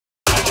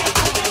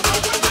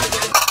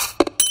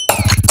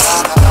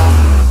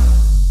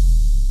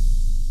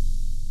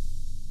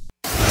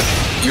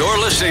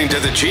listening to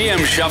the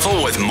GM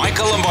Shuffle with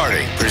Michael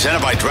Lombardi,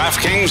 presented by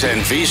DraftKings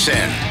and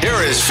VSiN. Here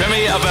is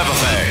Femi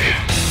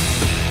Abebefe.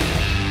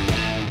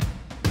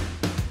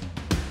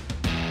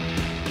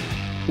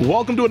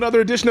 Welcome to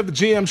another edition of the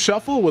GM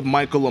Shuffle with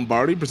Michael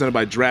Lombardi, presented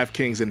by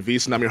DraftKings and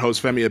VSiN. I'm your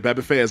host, Femi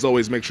Abebefe. As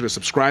always, make sure to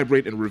subscribe,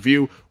 rate, and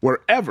review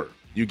wherever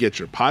you get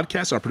your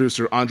podcasts. Our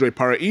producer, Andre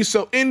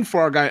Paraiso, in for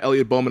our guy,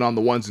 Elliot Bowman, on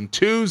the ones and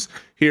twos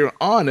here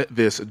on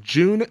this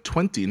June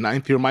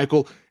 29th here,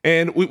 Michael.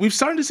 And we've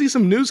started to see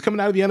some news coming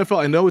out of the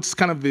NFL. I know it's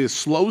kind of the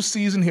slow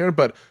season here,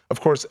 but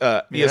of course,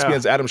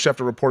 ESPN's Adam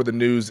Schefter reported the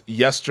news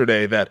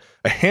yesterday that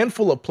a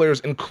handful of players,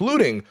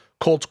 including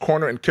Colts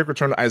corner and kick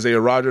returner Isaiah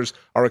Rodgers,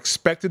 are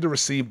expected to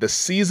receive the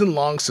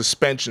season-long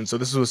suspension. So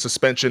this is a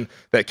suspension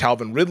that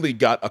Calvin Ridley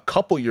got a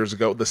couple years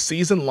ago. The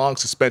season-long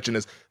suspension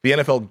as the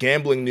NFL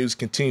gambling news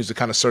continues to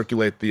kind of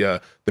circulate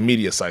the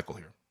media cycle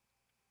here.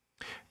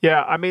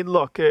 Yeah, I mean,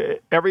 look,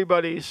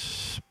 everybody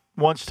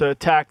wants to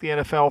attack the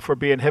NFL for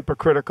being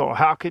hypocritical.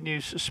 How can you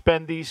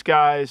suspend these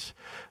guys,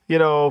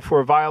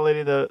 for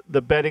violating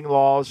the betting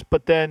laws,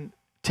 but then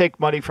take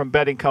money from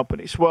betting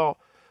companies? Well,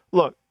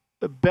 look,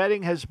 the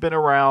betting has been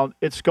around.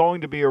 It's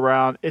going to be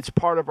around. It's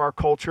part of our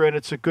culture, and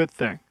it's a good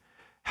thing.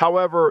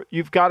 However,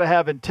 you've got to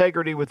have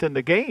integrity within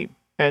the game.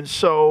 And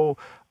so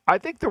I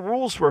think the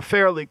rules were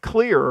fairly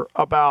clear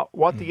about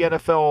what the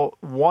NFL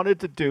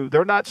wanted to do.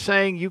 They're not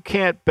saying you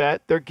can't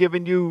bet. They're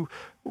giving you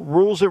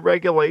rules and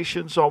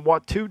regulations on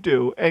what to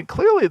do. And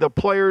clearly the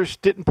players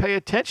didn't pay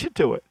attention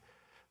to it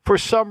for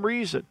some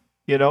reason,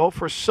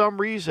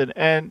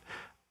 And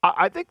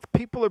I think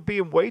people are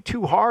being way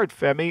too hard,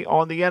 Femi,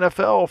 on the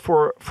NFL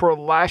for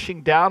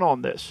lashing down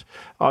on this.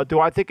 Do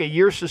I think a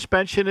year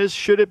suspension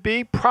should it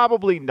be?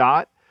 Probably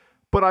not.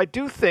 But I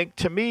do think,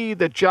 to me,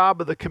 the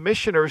job of the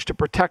commissioner is to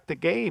protect the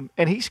game,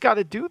 and he's got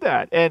to do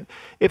that. And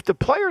if the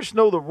players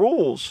know the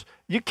rules,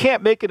 you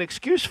can't make an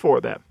excuse for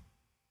them.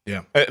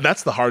 Yeah,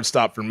 that's the hard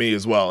stop for me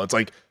as well. It's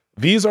like,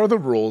 these are the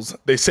rules.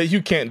 They say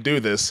you can't do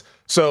this.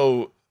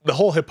 So the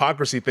whole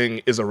hypocrisy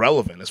thing is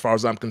irrelevant as far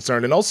as I'm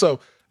concerned. And also,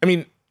 I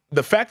mean,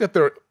 the fact that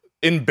they're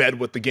in bed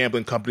with the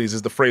gambling companies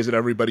is the phrase that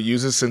everybody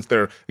uses since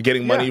they're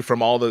getting money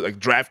from all the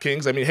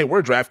DraftKings. I mean, hey, we're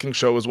a DraftKings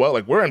show as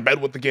well. We're in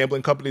bed with the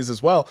gambling companies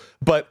as well.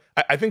 But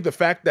I think the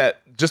fact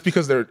that just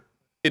because they're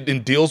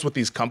in deals with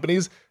these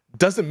companies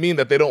doesn't mean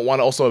that they don't want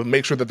to also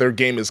make sure that their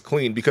game is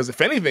clean. Because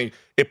if anything,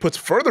 it puts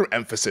further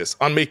emphasis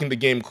on making the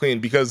game clean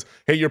because,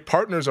 hey, your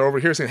partners are over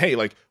here saying, hey,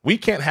 we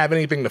can't have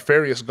anything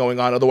nefarious going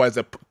on. Otherwise,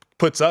 that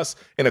puts us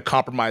in a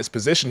compromised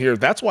position here.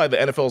 That's why the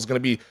NFL is going to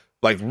be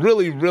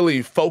really,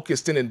 really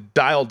focused in and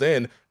dialed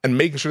in and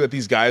making sure that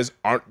these guys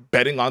aren't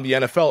betting on the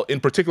NFL in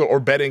particular or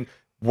betting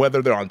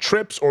whether they're on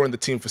trips or in the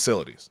team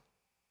facilities.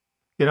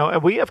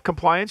 And we have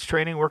compliance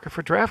training working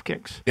for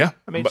DraftKings. Yeah.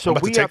 I mean, so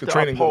we have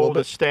to uphold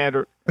a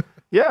standard.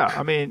 Yeah.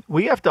 I mean,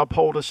 we have to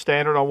uphold a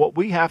standard on what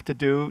we have to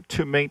do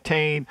to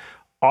maintain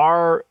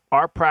our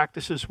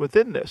practices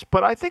within this.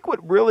 But I think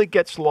what really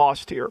gets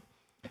lost here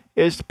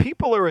is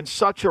people are in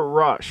such a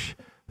rush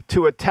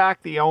to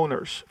attack the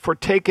owners for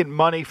taking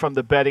money from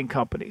the betting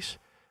companies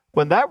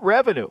when that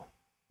revenue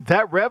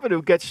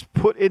gets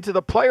put into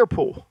the player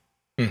pool.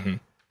 Mm-hmm.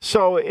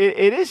 So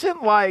it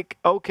isn't like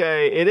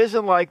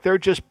they're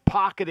just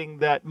pocketing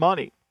that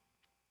money.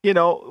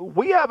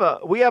 We have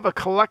a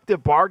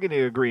collective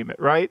bargaining agreement,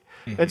 right?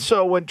 Mm-hmm. And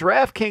so when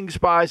DraftKings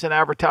buys an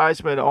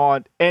advertisement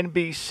on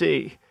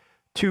NBC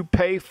to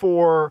pay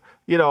for,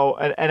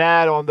 an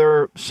ad on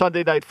their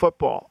Sunday Night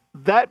Football,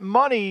 that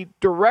money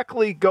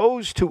directly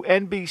goes to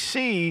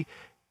NBC.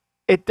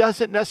 It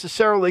doesn't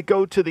necessarily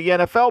go to the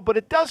NFL, but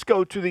it does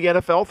go to the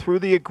NFL through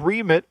the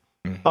agreement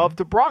of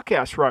the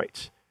broadcast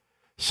rights.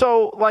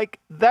 So,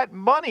 that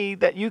money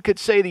that you could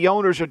say the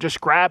owners are just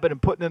grabbing and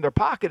putting in their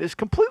pocket is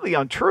completely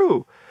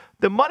untrue.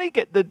 The money,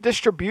 the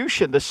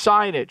distribution, the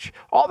signage,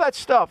 all that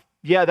stuff,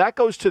 yeah, that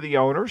goes to the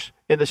owners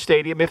in the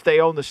stadium if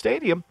they own the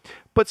stadium.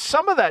 But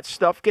some of that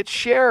stuff gets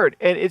shared,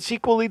 and it's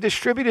equally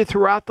distributed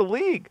throughout the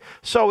league.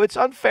 So it's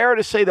unfair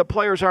to say the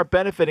players aren't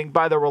benefiting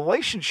by the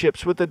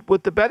relationships with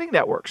the betting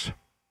networks.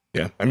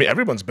 Yeah, I mean,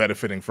 everyone's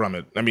benefiting from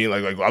it. I mean,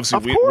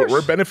 obviously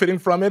we're benefiting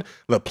from it.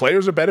 The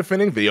players are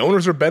benefiting. The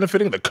owners are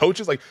benefiting. The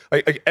coaches,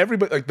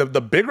 everybody.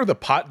 The bigger the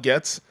pot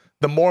gets,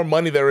 the more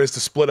money there is to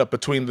split up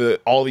between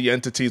all the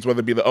entities,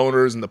 whether it be the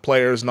owners and the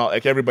players and all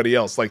everybody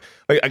else.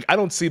 I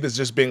don't see this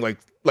just being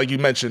like you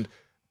mentioned,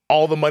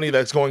 all the money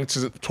that's going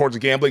towards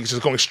gambling is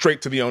just going straight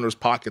to the owner's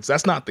pockets.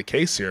 That's not the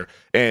case here.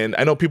 And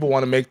I know people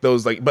want to make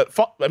those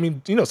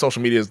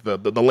social media is the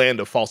land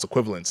of false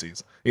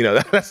equivalencies.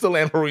 That's the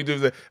land where we do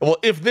that. Well,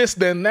 if this,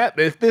 then that.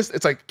 If this,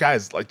 it's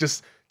guys,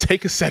 just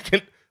take a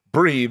second,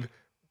 breathe.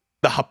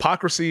 The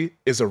hypocrisy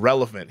is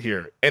irrelevant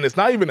here. And it's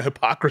not even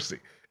hypocrisy.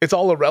 It's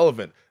all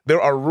irrelevant.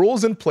 There are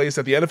rules in place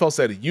that the NFL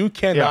said you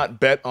cannot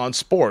bet on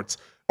sports.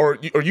 Or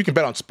you can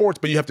bet on sports,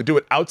 but you have to do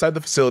it outside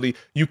the facility.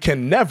 You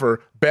can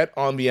never bet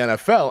on the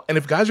NFL. And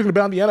if guys are going to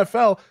bet on the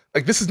NFL,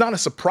 this is not a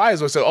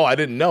surprise. Or say, I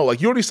didn't know.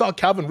 You already saw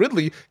Calvin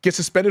Ridley get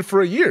suspended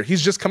for a year.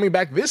 He's just coming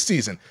back this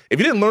season. If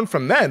you didn't learn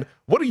from then,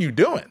 what are you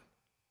doing?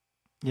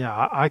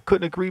 Yeah, I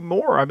couldn't agree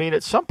more. I mean,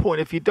 at some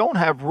point, if you don't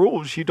have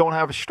rules, you don't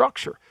have a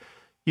structure.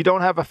 You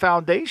don't have a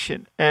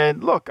foundation.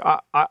 And look,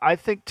 I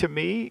think to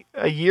me,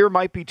 a year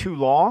might be too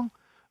long.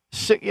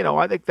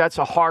 I think that's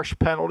a harsh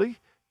penalty,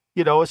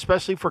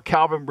 especially for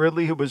Calvin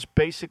Ridley, who was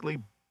basically,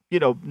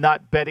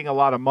 not betting a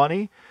lot of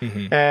money.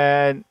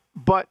 Mm-hmm.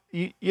 But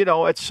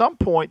at some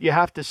point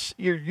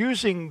you're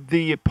using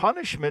the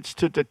punishments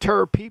to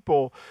deter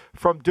people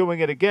from doing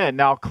it again.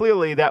 Now,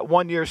 clearly that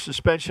 1 year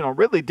suspension on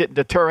Ridley didn't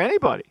deter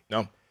anybody.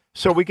 No.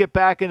 So we get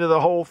back into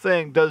the whole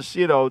thing. Does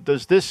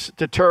this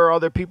deter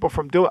other people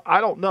from doing it? I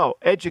don't know.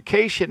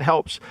 Education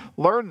helps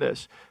learn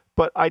this.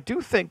 But I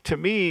do think, to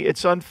me,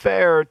 it's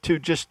unfair to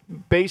just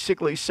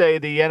basically say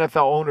the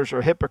NFL owners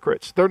are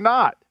hypocrites. They're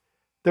not.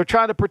 They're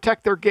trying to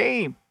protect their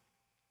game.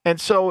 And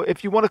so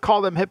if you want to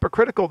call them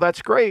hypocritical,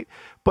 that's great.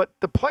 But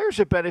the players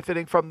are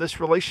benefiting from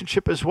this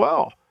relationship as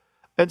well.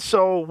 And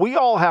so we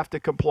all have to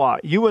comply.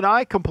 You and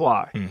I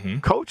comply. Mm-hmm.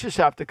 Coaches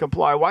have to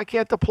comply. Why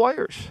can't the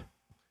players?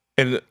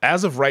 And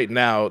as of right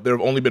now, there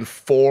have only been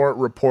 4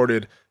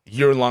 reported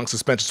year-long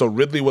suspensions. So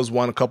Ridley was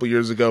one a couple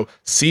years ago.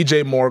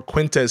 C.J. Moore,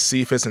 Quintez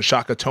Cephas, and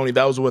Shaka Toney.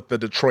 That was with the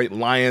Detroit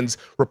Lions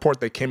report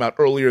that came out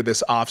earlier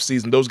this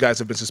offseason. Those guys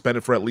have been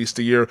suspended for at least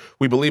a year.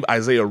 We believe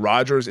Isaiah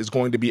Rodgers is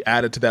going to be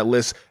added to that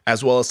list,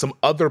 as well as some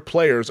other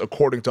players,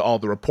 according to all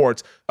the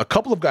reports. A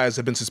couple of guys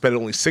have been suspended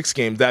only 6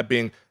 games, that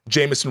being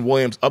Jamison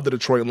Williams of the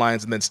Detroit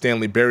Lions and then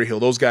Stanley Berryhill.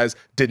 Those guys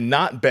did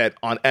not bet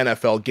on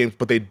NFL games,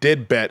 but they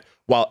did bet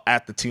while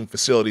at the team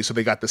facility. So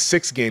they got the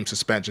 6-game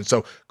suspension.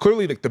 So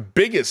clearly, the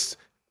biggest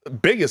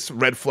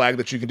red flag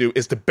that you can do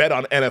is to bet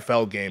on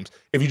NFL games.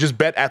 If you just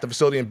bet at the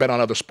facility and bet on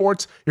other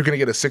sports, you're going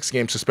to get a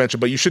 6-game suspension,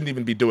 but you shouldn't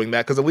even be doing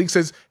that because the league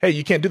says, hey,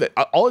 you can't do that.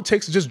 All it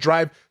takes is just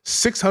drive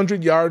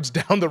 600 yards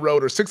down the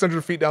road or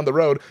 600 feet down the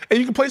road, and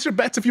you can place your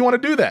bets if you want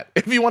to do that.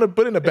 If you want to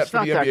put in a bet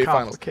for the NBA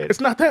Finals.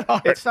 It's not that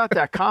hard. It's not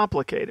that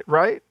complicated,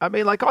 right? I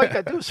mean, all you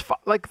got to do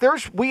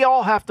is, we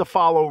all have to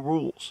follow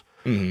rules.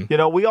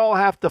 Mm-hmm. We all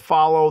have to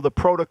follow the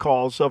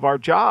protocols of our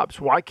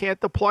jobs. Why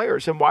can't the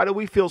players? And why do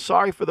we feel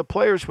sorry for the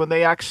players when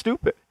they act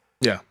stupid?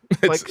 Yeah.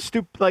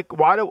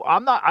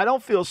 I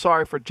don't feel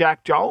sorry for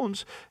Jack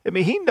Jones. I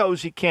mean, he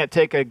knows he can't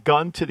take a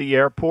gun to the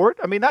airport.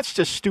 I mean, that's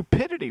just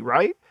stupidity,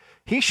 right?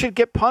 He should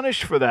get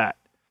punished for that.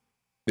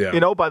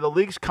 Yeah. By the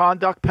league's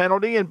conduct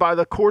penalty and by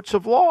the courts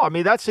of law. I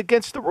mean, that's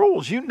against the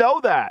rules. You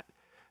know that.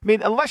 I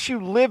mean, unless you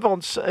live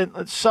on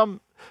some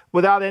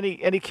without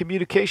any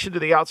communication to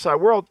the outside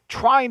world,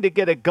 trying to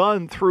get a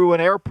gun through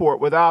an airport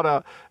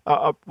without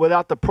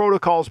without the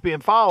protocols being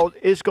followed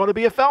is going to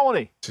be a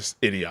felony. Just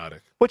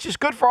idiotic. Which is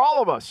good for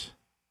all of us.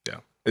 Yeah,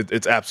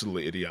 it's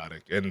absolutely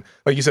idiotic. And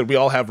like you said, we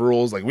all have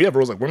rules. Like we have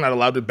rules. Like we're not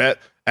allowed to bet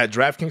at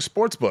DraftKings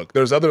Sportsbook.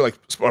 There's other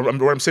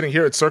where I'm sitting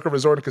here at Circa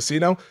Resort and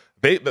Casino.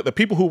 The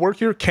people who work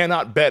here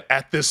cannot bet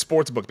at this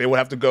sportsbook. They would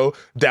have to go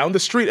down the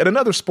street at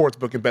another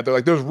sportsbook and bet. They're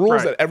like, there's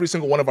rules at every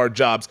single one of our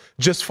jobs.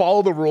 Just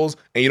follow the rules,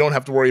 and you don't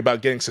have to worry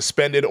about getting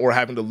suspended or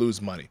having to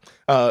lose money.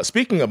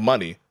 Speaking of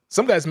money,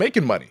 some guys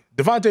making money.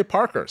 DeVante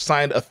Parker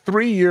signed a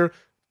 3-year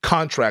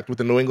contract with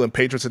the New England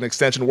Patriots, an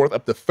extension worth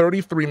up to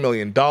 $33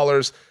 million.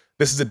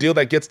 This is a deal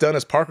that gets done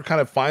as Parker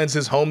kind of finds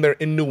his home there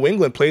in New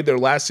England, played there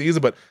last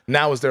season, but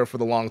now is there for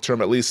the long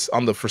term, at least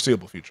on the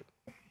foreseeable future.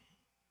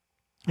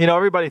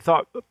 Everybody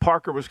thought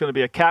Parker was going to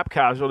be a cap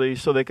casualty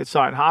so they could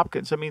sign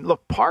Hopkins. I mean,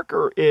 look,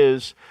 Parker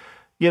is,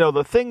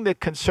 the thing that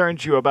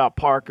concerns you about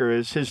Parker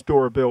is his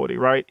durability,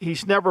 right?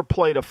 He's never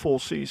played a full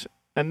season,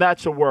 and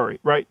that's a worry,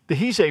 right?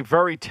 He's a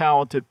very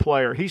talented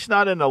player. He's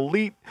not an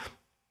elite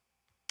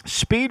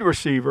speed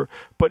receiver,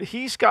 but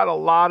he's got a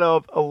lot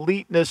of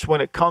eliteness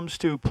when it comes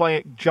to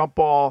playing jump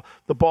ball,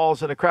 the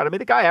balls in the crowd. I mean,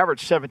 the guy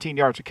averaged 17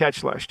 yards a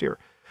catch last year.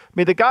 I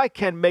mean, the guy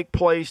can make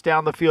plays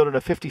down the field in a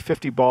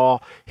 50-50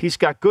 ball. He's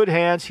got good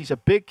hands. He's a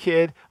big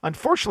kid.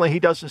 Unfortunately, he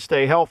doesn't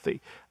stay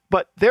healthy.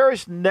 But there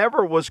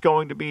never was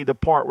going to be the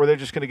part where they're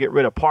just going to get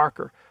rid of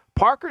Parker.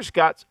 Parker's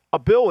got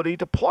ability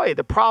to play.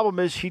 The problem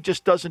is he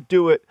just doesn't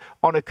do it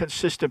on a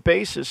consistent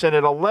basis. And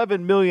at $11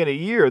 million a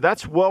year,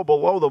 that's well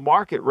below the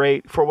market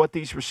rate for what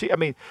these receivers. I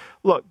mean,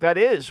 look, that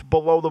is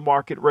below the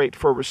market rate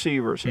for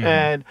receivers. Mm-hmm.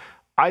 And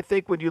I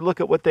think when you look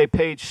at what they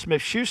paid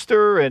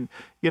Smith-Schuster and,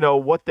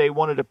 what they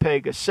wanted to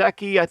pay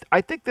Gesicki,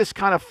 I think this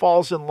kind of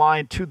falls in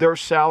line to their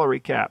salary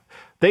cap.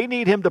 They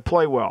need him to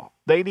play well.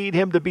 They need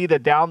him to be the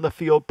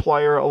down-the-field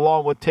player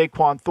along with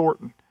Taquan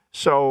Thornton.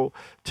 So,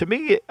 to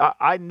me,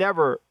 I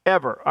never,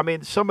 ever,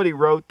 somebody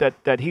wrote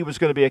that he was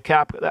going to be a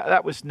cap.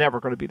 That was never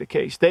going to be the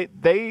case.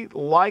 They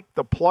like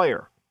the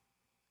player.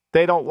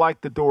 They don't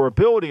like the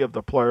durability of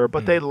the player,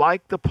 but they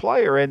like the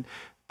player. And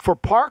for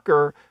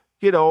Parker,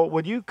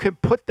 when you can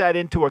put that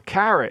into a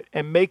carrot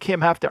and make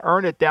him have to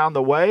earn it down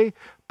the way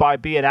by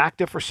being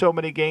active for so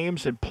many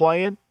games and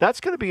playing, that's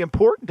going to be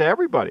important to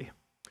everybody.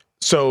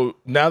 So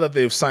now that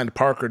they've signed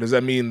Parker, does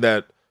that mean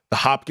that the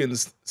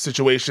Hopkins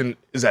situation,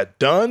 is that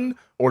done?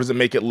 Or does it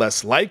make it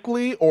less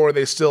likely? Or are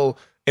they still,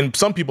 in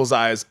some people's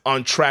eyes,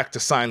 on track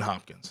to sign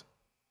Hopkins?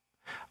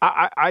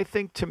 I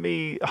think, to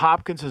me,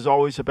 Hopkins is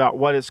always about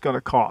what it's going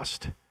to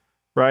cost,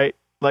 right?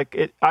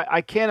 Like,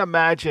 I can't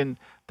imagine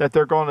that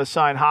they're going to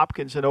sign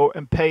Hopkins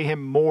and pay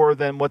him more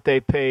than what they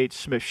paid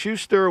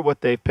Smith-Schuster,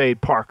 what they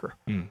paid Parker.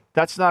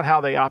 That's not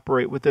how they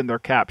operate within their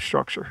cap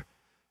structure.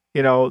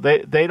 You know,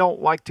 they don't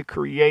like to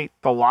create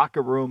the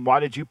locker room. Why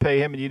did you pay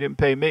him and you didn't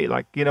pay me?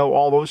 Like, you know,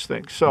 all those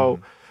things. So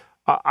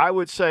I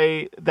would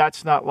say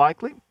that's not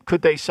likely.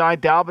 Could they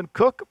sign Dalvin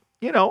Cook?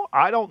 You know,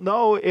 I don't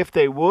know if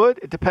they would.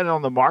 It depends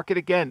on the market.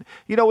 Again,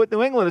 you know, with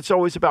New England, it's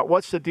always about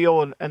what's the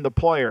deal and the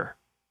player.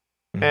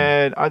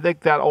 And I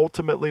think that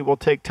ultimately will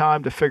take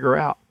time to figure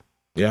out.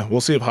 Yeah,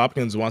 we'll see if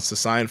Hopkins wants to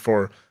sign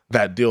for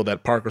that deal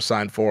that Parker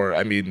signed for.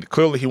 I mean,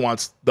 clearly he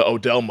wants the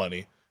Odell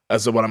money.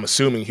 As what I'm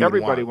assuming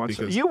Everybody wants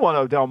it. You want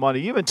Odell money.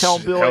 You've been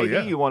telling Bill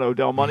A.D. you want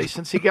Odell money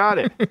since he got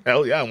it.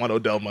 Hell yeah, I want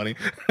Odell money.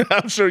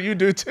 I'm sure you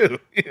do too.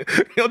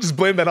 He'll just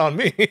blame that on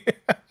me.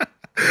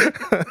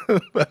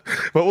 but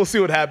we'll see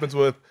what happens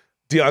with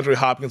DeAndre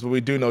Hopkins. But we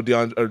do know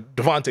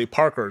DeVante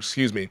Parker,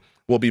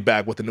 will be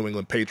back with the New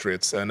England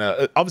Patriots. And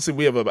obviously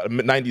we have about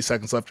 90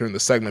 seconds left here in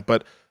the segment.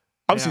 But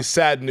obviously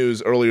sad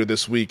news earlier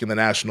this week in the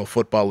National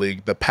Football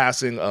League, the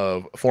passing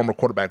of former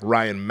quarterback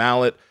Ryan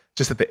Mallett.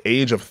 Just at the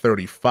age of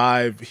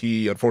 35,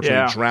 he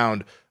unfortunately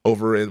drowned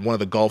over in one of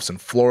the Gulfs in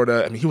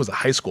Florida. I mean, he was a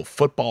high school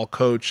football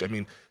coach. I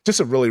mean, just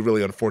a really,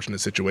 really unfortunate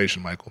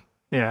situation, Michael.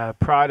 Yeah,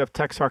 pride of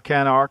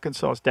Texarkana,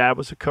 Arkansas. His dad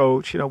was a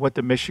coach, went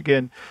to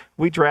Michigan.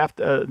 New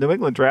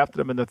England drafted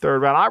him in the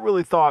third round. I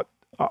really thought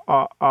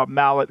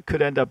Mallett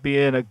could end up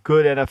being a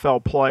good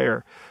NFL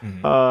player.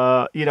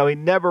 He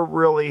never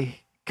really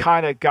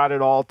kind of got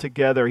it all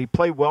together. He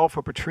played well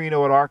for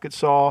Petrino at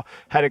Arkansas,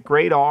 had a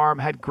great arm,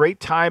 had great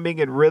timing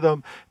and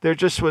rhythm. There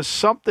just was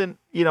something,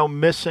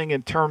 missing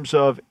in terms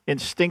of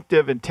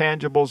instinctive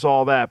intangibles,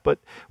 all that. But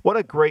what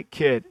a great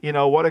kid,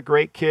 what a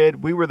great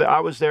kid. I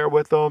was there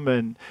with him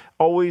and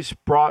always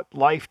brought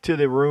life to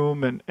the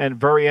room and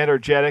very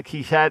energetic.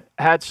 He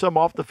had some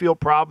off the field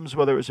problems,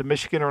 whether it was in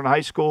Michigan or in high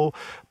school,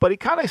 but he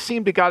kind of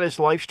seemed to got his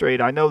life straight.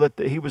 I know that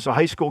he was a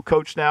high school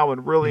coach now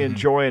and really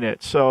enjoying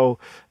it. So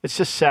it's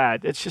just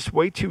sad. It's just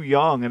way too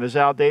young. And as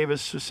Al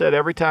Davis said,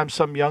 every time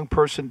some young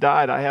person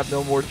died, I have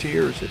no more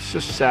tears. It's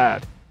just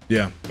sad.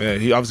 Yeah,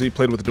 he obviously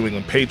played with the New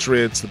England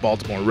Patriots, the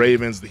Baltimore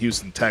Ravens, the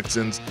Houston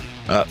Texans.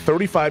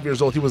 35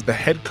 years old, he was the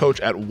head coach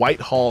at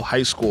Whitehall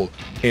High School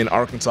in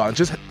Arkansas and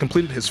just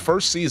completed his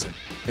first season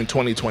in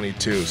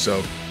 2022. So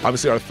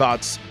obviously our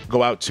thoughts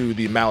go out to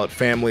the Mallett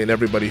family and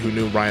everybody who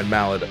knew Ryan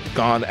Mallett,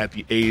 gone at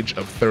the age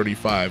of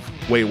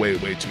 35. Way, way,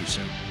 way too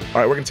soon. All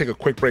right, we're going to take a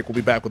quick break. We'll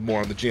be back with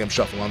more on the GM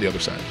Shuffle on the other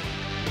side.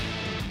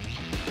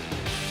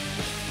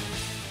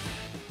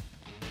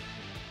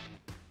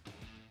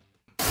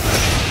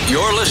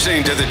 You're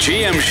listening to the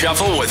GM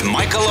Shuffle with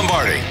Michael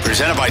Lombardi,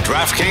 presented by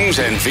DraftKings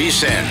and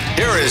VSiN.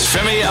 Here is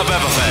Femi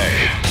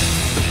Abebefe.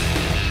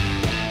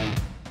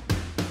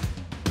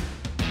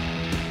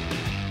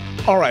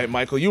 All right,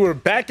 Michael, you were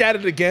back at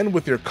it again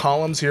with your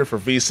columns here for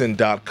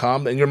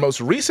VSiN.com, and your most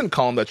recent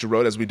column that you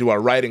wrote as we do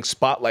our writing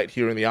spotlight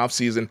here in the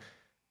offseason,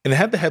 and it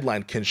had the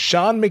headline, Can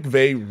Sean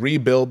McVay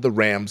Rebuild the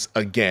Rams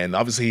Again?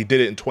 Obviously, he did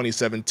it in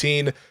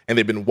 2017, and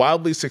they've been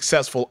wildly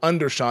successful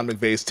under Sean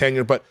McVay's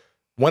tenure, but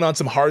went on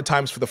some hard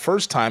times for the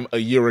first time a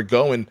year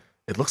ago, and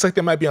it looks like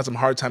they might be on some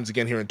hard times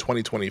again here in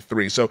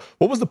 2023. So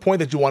what was the point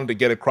that you wanted to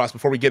get across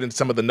before we get into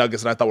some of the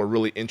nuggets that I thought were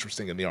really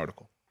interesting in the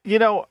article?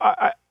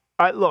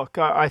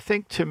 I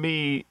think to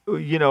me,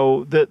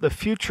 the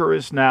future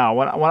is now.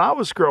 When I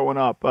was growing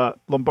up,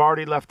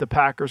 Lombardi left the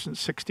Packers in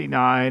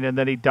 69, and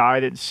then he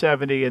died in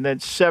 70, and then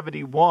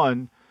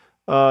 71,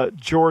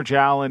 George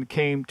Allen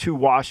came to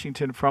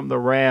Washington from the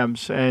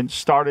Rams and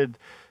started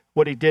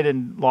what he did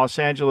in Los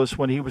Angeles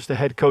when he was the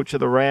head coach of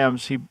the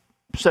Rams. He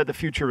said the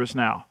future is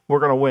now.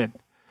 We're going to win.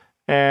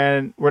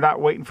 And we're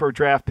not waiting for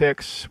draft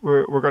picks.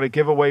 We're going to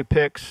give away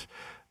picks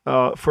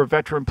for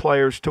veteran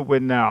players to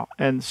win now.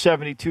 And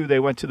 72, they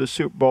went to the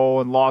Super Bowl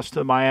and lost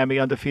to Miami,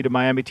 undefeated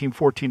Miami team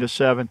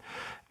 14-7.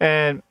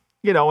 And,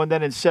 and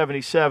then in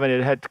 77,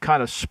 it had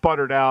kind of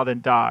sputtered out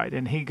and died.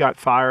 And he got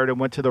fired and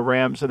went to the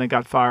Rams and then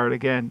got fired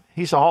again.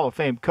 He's a Hall of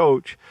Fame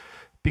coach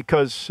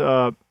because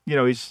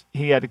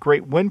he had a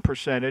great win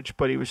percentage,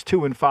 but he was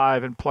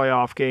 2-5 in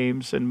playoff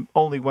games and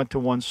only went to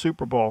one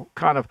Super Bowl.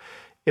 Kind of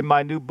in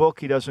my new book,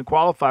 he doesn't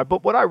qualify.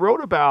 But what I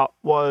wrote about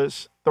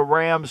was the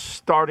Rams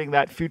starting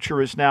that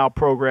Future Is Now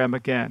program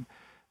again.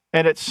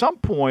 And at some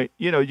point,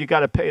 you got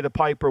to pay the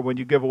piper when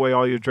you give away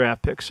all your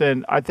draft picks.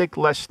 And I think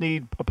Les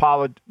Snead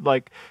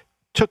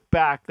took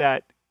back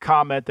that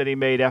comment that he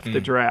made after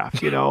the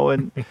draft,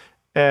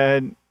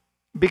 and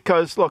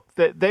because, look,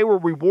 they were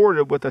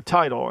rewarded with a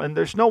title, and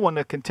there's no one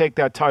that can take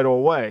that title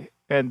away.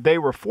 And they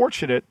were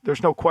fortunate.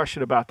 There's no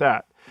question about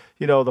that.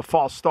 The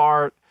false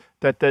start,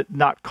 that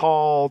not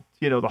called,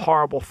 the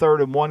horrible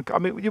 3rd and 1. I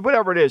mean,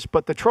 whatever it is.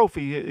 But the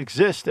trophy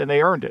exists, and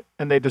they earned it,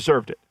 and they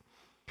deserved it.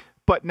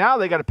 But now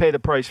they got to pay the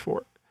price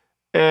for it.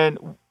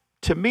 And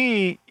to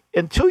me,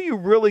 until you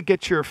really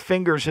get your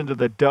fingers into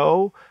the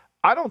dough,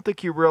 I don't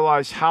think you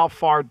realize how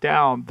far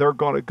down they're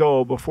going to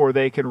go before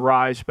they can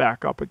rise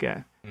back up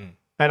again.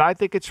 And I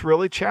think it's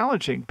really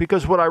challenging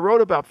because what I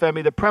wrote about,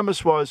 Femi, the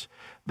premise was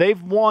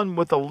they've won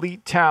with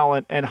elite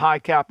talent and high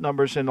cap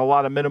numbers and a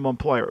lot of minimum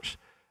players.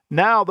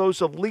 Now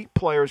those elite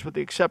players, with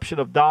the exception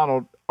of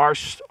Donald,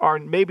 are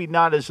maybe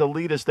not as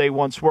elite as they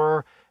once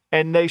were,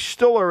 and they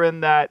still are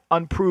in that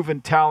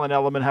unproven talent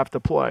element have to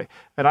play.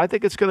 And I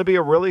think it's going to be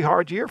a really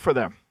hard year for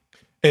them.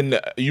 And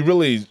you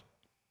really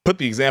put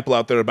the example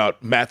out there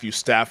about Matthew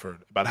Stafford,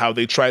 about how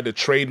they tried to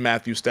trade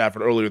Matthew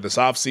Stafford earlier this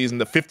offseason,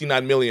 the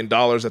 $59 million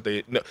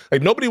that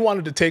nobody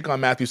wanted to take on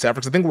Matthew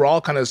Stafford. So I think we're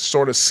all kind of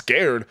sort of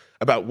scared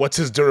about what's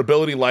his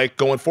durability like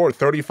going forward,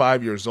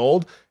 35 years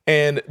old.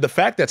 And the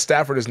fact that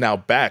Stafford is now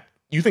back,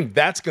 you think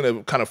that's going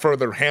to kind of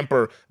further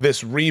hamper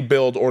this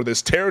rebuild or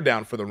this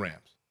teardown for the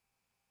Rams?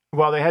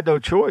 Well, they had no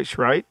choice,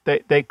 right?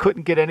 They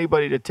couldn't get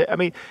anybody to take. I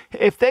mean,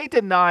 if they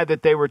deny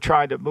that they were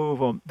trying to move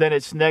him, then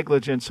it's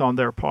negligence on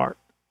their part.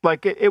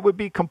 Like, it would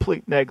be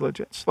complete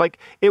negligence. Like,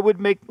 it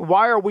would make,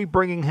 why are we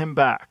bringing him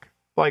back?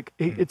 Like,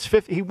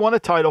 he won a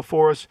title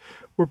for us.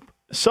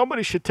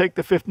 Somebody should take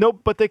the fifth. No,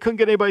 but they couldn't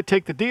get anybody to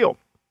take the deal.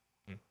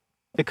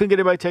 They couldn't get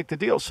anybody to take the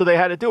deal, so they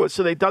had to do it.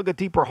 So they dug a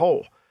deeper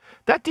hole.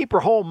 That deeper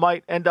hole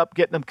might end up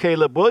getting them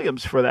Caleb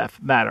Williams for that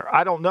matter.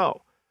 I don't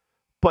know.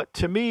 But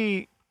to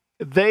me,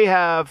 they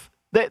have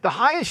the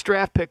highest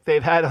draft pick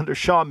they've had under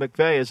Sean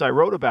McVay, as I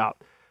wrote about,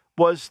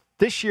 was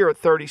this year at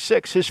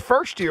 36. His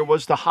first year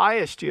was the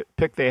highest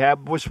pick they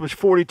had, was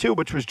 42,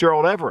 which was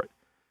Gerald Everett.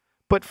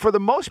 But for the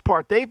most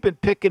part, they've been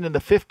picking in the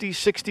 50s,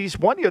 60s.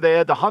 One year they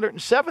had the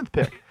 107th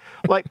pick.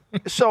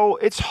 So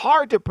it's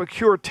hard to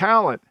procure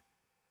talent,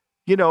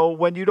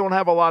 when you don't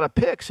have a lot of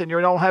picks and you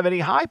don't have any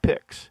high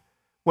picks,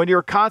 when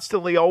you're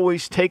constantly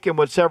always taking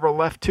what's ever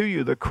left to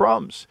you, the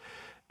crumbs.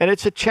 And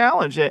it's a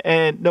challenge.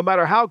 And no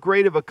matter how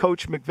great of a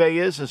coach McVay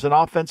is as an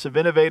offensive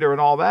innovator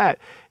and all that,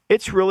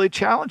 it's really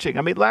challenging.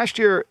 I mean, last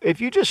year, if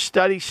you just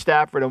study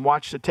Stafford and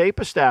watch the tape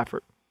of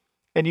Stafford,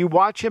 and you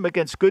watch him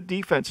against good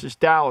defenses,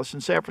 Dallas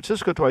and San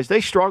Francisco twice,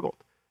 they struggled.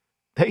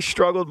 They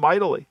struggled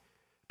mightily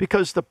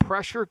because the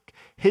pressure,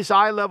 his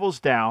eye level's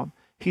down.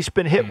 He's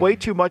been hit way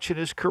too much in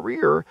his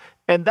career,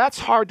 and that's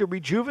hard to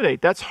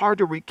rejuvenate. That's hard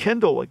to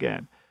rekindle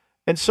again.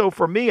 And so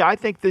for me, I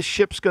think this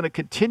ship's going to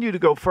continue to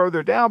go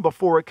further down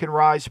before it can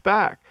rise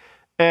back.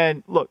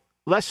 And look,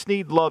 Les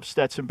Snead loves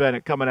Stetson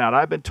Bennett coming out.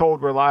 I've been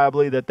told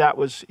reliably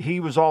that he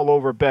was all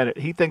over Bennett.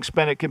 He thinks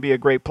Bennett can be a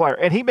great player.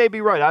 And he may be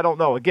right. I don't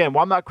know. Again,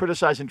 I'm not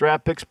criticizing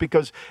draft picks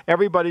because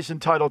everybody's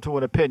entitled to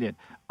an opinion.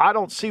 I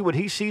don't see what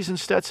he sees in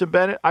Stetson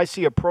Bennett. I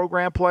see a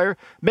program player.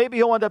 Maybe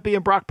he'll end up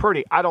being Brock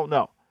Purdy. I don't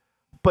know.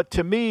 But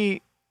to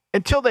me,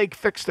 until they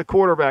fix the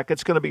quarterback,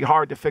 it's going to be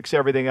hard to fix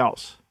everything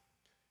else.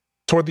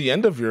 Toward the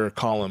end of your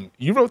column,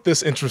 you wrote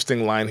this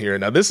interesting line here.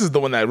 Now, this is the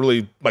one that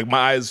really, my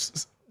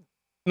eyes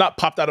not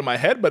popped out of my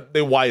head, but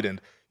they widened.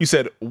 You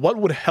said, what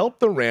would help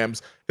the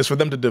Rams is for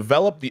them to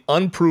develop the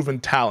unproven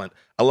talent,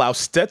 allow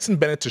Stetson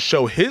Bennett to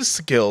show his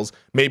skills,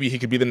 maybe he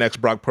could be the next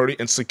Brock Purdy,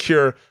 and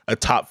secure a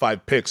top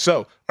 5 pick.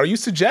 So are you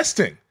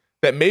suggesting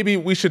that maybe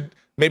we should,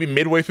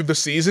 midway through the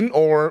season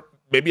or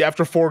maybe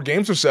after 4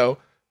 games or so,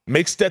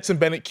 make Stetson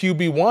Bennett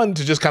QB1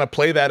 to just kind of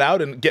play that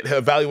out and get an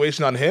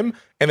evaluation on him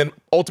and then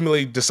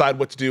ultimately decide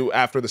what to do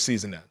after the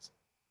season ends?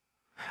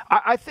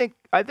 I think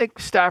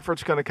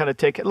Stafford's going to kind of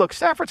take it. Look,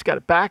 Stafford's got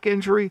a back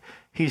injury.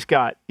 He's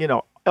got,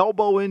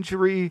 elbow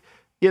injury.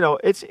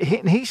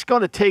 He's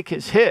going to take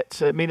his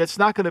hits. I mean, it's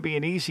not going to be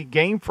an easy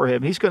game for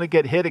him. He's going to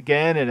get hit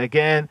again and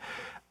again.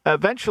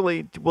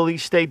 Eventually, will he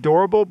stay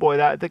durable?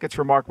 Boy, I think it's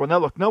remarkable. Now,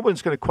 look, no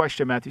one's going to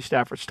question Matthew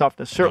Stafford's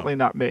toughness. Certainly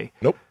not me.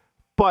 Nope.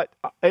 But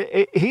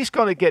he's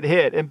going to get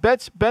hit, and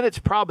Bennett's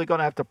probably going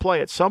to have to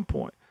play at some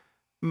point.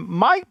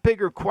 My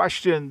bigger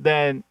question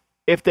then,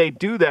 if they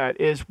do that,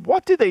 is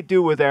what do they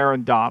do with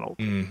Aaron Donald?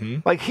 Mm-hmm.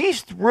 Like,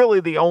 he's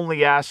really the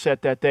only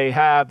asset that they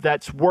have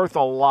that's worth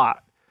a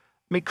lot.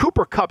 I mean,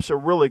 Cooper Kupp's a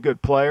really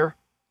good player,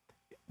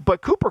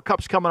 but Cooper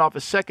Kupp's coming off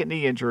a second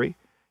knee injury.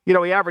 He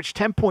averaged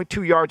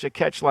 10.2 yards a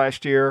catch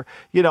last year.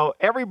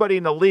 Everybody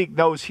in the league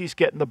knows he's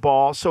getting the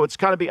ball, so it's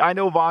kind of I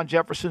know Von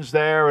Jefferson's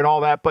there and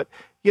all that, but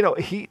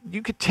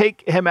you could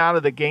take him out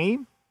of the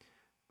game,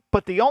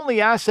 but the only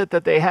asset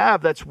that they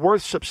have that's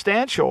worth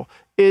substantial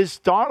is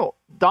Donald.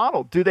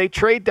 Do they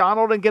trade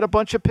Donald and get a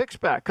bunch of picks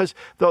back? Because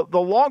the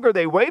longer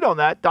they wait on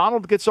that,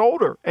 Donald gets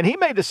older, and he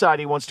may decide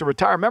he wants to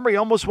retire. Remember, he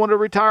almost wanted to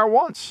retire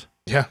once.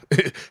 Yeah,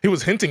 he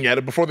was hinting at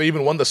it before they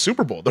even won the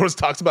Super Bowl. There was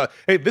talks about,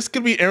 hey, this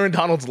could be Aaron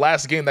Donald's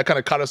last game. That kind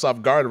of caught us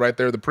off guard right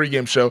there, the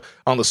pregame show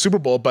on the Super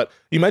Bowl. But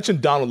you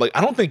mentioned Donald.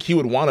 I don't think he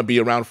would want to be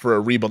around for a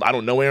rebuild. I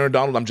don't know Aaron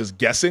Donald. I'm just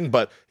guessing.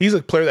 But he's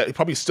a player that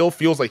probably still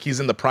feels like he's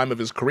in the prime of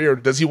his career.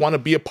 Does he want to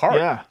be a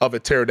part of a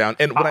teardown?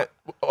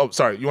 And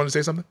sorry, you want to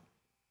say something?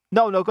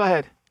 No, go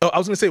ahead. Oh, I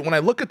was going to say, when I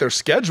look at their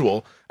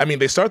schedule,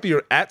 they start the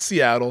year at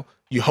Seattle.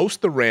 You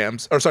host the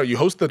you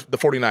host the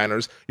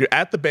 49ers. You're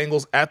at the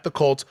Bengals, at the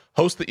Colts,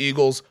 host the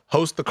Eagles,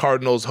 host the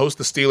Cardinals, host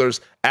the Steelers,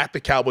 at the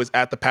Cowboys,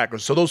 at the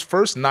Packers. So those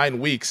first 9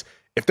 weeks,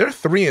 if they're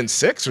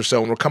 3-6 or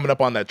so and we're coming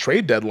up on that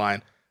trade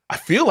deadline, I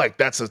feel like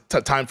that's a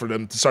time for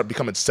them to start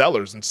becoming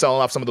sellers and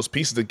selling off some of those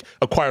pieces to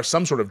acquire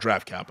some sort of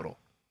draft capital.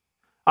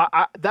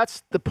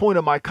 that's the point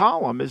of my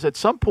column, is at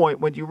some point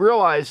when you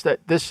realize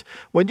that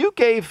when you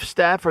gave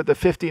Stafford the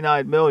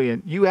 $59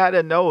 million, you had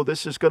to know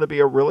this is going to be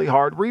a really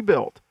hard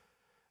rebuild,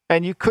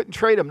 and you couldn't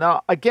trade him.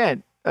 Now,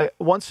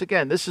 once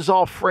again, this is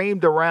all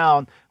framed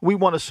around we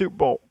won a Super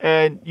Bowl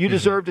and you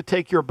deserve to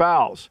take your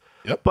bows.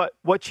 Yep. But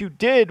what you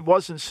did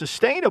wasn't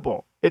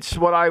sustainable. It's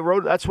what I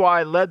wrote. That's why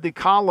I led the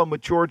column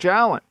with George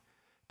Allen,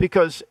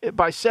 because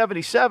by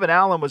 77,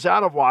 Allen was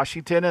out of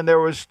Washington and there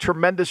was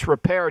tremendous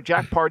repair.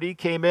 Jack Pardee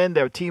came in.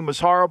 Their team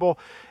was horrible.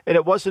 And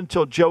it wasn't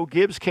until Joe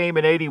Gibbs came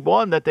in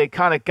 81 that they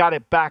kind of got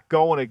it back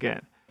going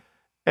again.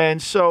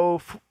 And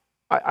so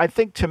I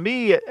think, to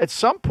me, at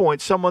some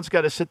point, someone's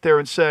got to sit there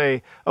and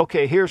say,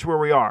 okay, here's where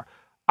we are.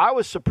 I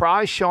was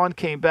surprised Sean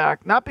came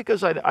back, not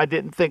because I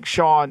didn't think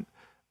Sean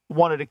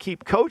wanted to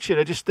keep coaching.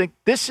 I just think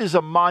this is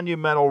a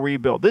monumental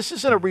rebuild. This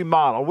isn't a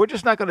remodel. We're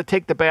just not going to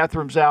take the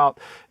bathrooms out,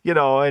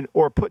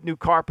 or put new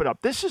carpet up.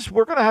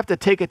 We're going to have to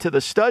take it to the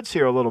studs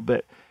here a little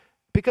bit,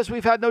 because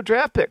we've had no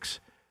draft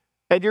picks.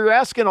 And you're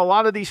asking a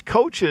lot of these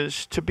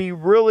coaches to be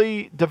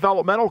really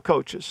developmental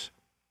coaches.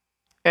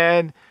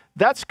 And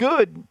that's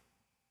good.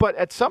 But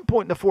at some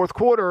point in the fourth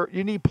quarter,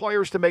 you need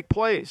players to make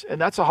plays,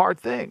 and that's a hard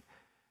thing.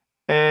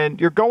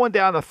 And you're going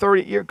down to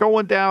 30. You're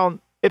going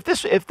down. If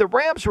the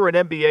Rams were an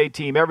NBA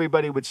team,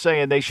 everybody would say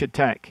and they should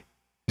tank.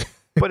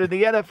 But in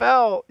the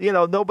NFL,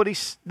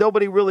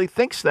 nobody really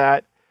thinks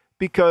that,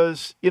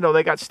 because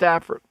they got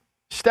Stafford.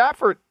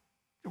 Stafford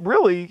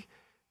really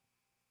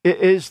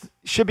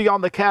should be on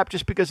the cap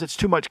just because it's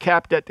too much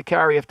cap debt to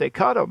carry if they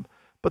cut him.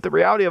 But the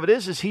reality of it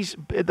is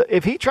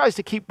if he tries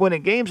to keep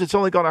winning games, it's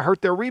only going to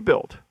hurt their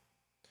rebuild.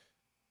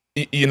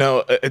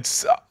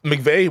 It's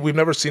McVay. We've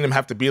never seen him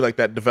have to be like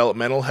that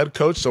developmental head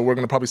coach, so we're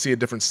going to probably see a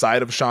different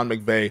side of Sean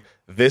McVay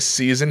this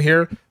season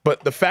here.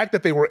 But the fact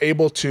that they were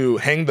able to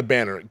hang the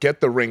banner, get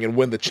the ring, and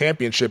win the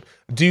championship,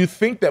 do you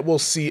think that we'll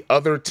see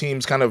other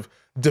teams kind of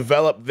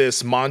develop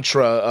this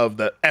mantra of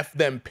the F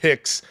them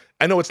picks?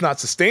 I know it's not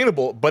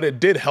sustainable, but it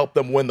did help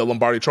them win the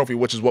Lombardi Trophy,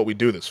 which is what we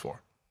do this for.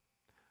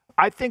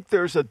 I think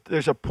there's a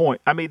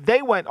point. I mean,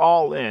 they went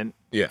all in.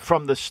 Yeah.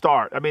 From the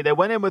start. I mean, they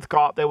went in with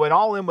golf. They went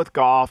all in with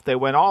golf. They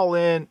went all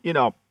in.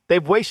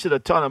 They've wasted a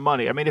ton of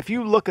money. I mean, if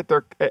you look at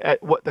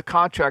what the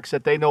contracts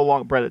that they no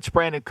longer, it's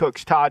Brandon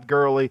Cooks, Todd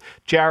Gurley,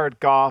 Jared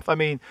Goff. I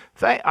mean,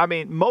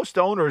 most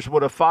owners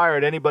would have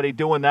fired anybody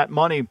doing that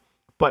money,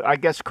 but I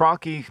guess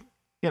Kroenke,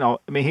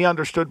 he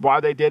understood why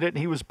they did it and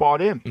he was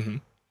bought in. Mm-hmm.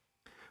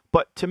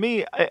 But to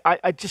me,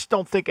 I just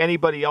don't think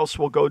anybody else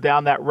will go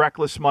down that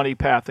reckless money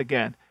path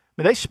again.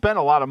 I mean, they spent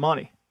a lot of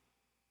money.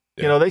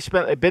 Yeah.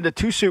 They've been to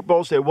 2 Super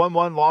Bowls. They won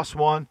 1, lost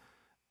 1.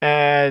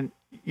 And,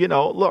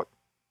 look,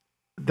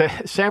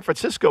 San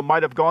Francisco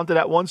might have gone to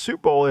that 1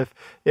 Super Bowl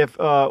if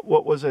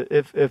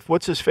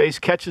what's his face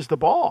catches the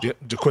ball on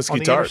the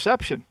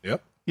interception.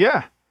 Yep.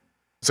 Yeah.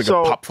 It's like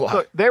a pop fly.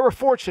 Look, they were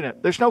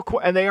fortunate. There's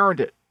and they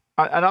earned it.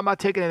 And I'm not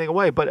taking anything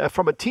away, but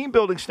from a team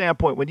building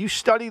standpoint, when you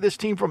study this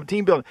team from a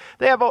team building,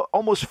 they have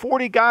almost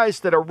 40 guys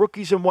that are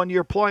rookies and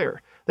one-year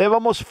player. They have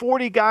almost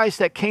 40 guys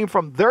that came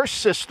from their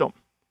system.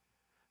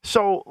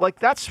 So,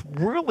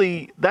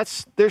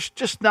 there's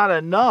just not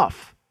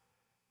enough.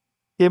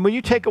 And when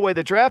you take away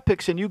the draft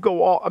picks and you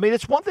go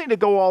it's one thing to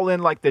go all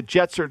in like the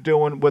Jets are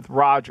doing with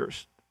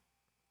Rodgers,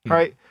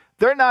 right?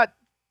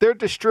 They're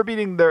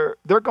distributing they're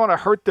going to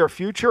hurt their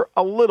future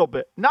a little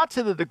bit, not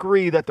to the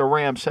degree that the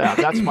Rams have.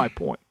 That's my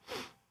point.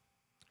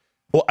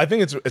 Well, I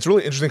think it's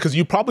really interesting because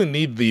you probably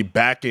need the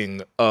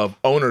backing of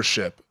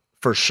ownership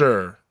for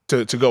sure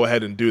to go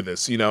ahead and do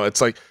this.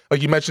 It's like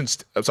you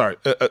mentioned,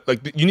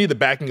 you need the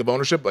backing of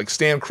ownership. Like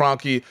Stan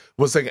Kroenke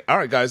was saying, all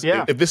right, guys,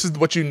 if this is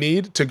what you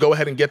need to go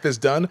ahead and get this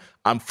done,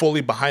 I'm fully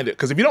behind it.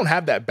 Because if you don't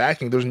have that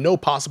backing, there's no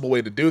possible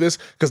way to do this,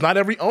 because not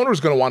every owner is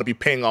going to want to be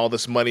paying all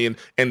this money and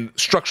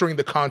structuring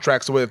the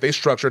contracts the way that they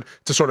structured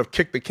to sort of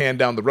kick the can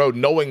down the road,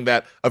 knowing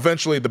that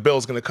eventually the bill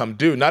is going to come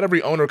due. Not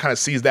every owner kind of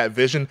sees that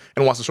vision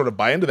and wants to sort of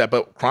buy into that.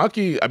 But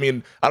Kroenke, I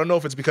don't know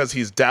if it's because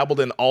he's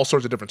dabbled in all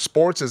sorts of different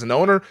sports as an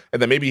owner,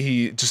 and then maybe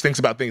he just thinks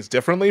about things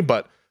differently,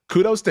 but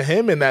kudos to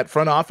him in that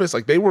front office.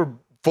 Like, they were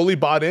fully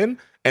bought in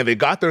and they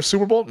got their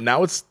Super Bowl.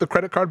 Now it's the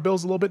credit card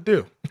bill's a little bit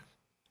due.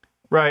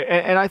 Right.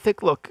 And I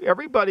think, look,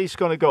 everybody's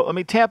going to go.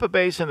 Tampa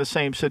Bay's in the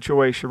same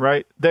situation,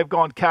 right? They've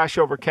gone cash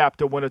over cap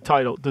to win a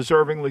title,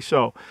 deservingly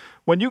so.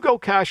 When you go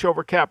cash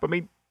over cap,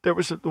 there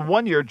was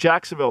one year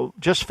Jacksonville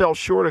just fell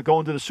short of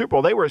going to the Super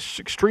Bowl. They were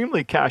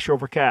extremely cash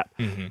over cap.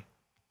 Mm-hmm.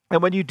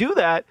 And when you do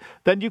that,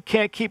 then you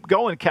can't keep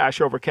going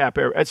cash over cap.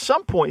 At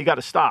some point, you got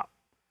to stop.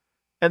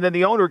 And then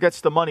the owner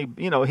gets the money.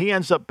 He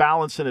ends up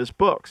balancing his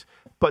books.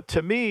 But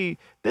to me,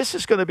 this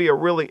is going to be a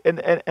really –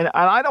 and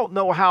I don't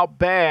know how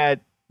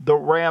bad the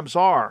Rams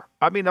are.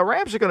 The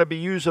Rams are going to be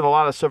using a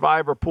lot of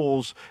survivor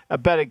pools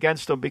bet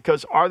against them,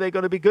 because are they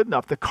going to be good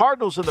enough? The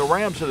Cardinals and the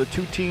Rams are the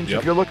 2 teams. Yep.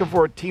 If you're looking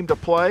for a team to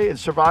play in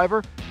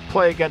survivor,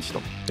 play against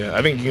them. Yeah,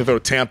 I think you can throw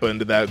Tampa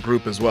into that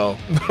group as well,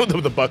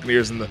 the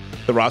Buccaneers and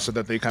the roster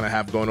that they kind of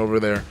have going over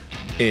there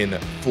in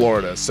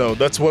Florida. So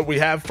that's what we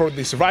have for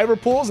the survivor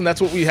pools, and that's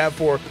what we have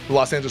for the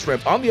Los Angeles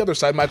Rams. On the other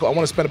side, Michael, I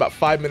want to spend about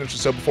 5 minutes or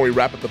so before we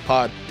wrap up the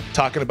pod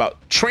talking about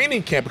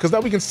training camp, because now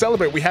we can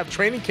celebrate. We have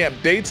training camp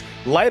dates,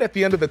 light at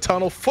the end of the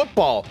tunnel.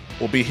 Football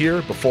will be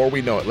here before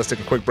we know it. Let's take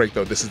a quick break,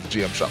 though. This is the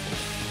GM Shuffle.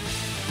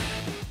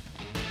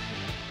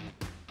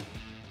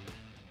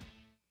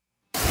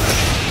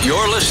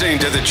 You're listening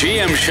to the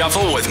GM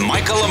Shuffle with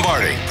Michael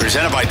Lombardi,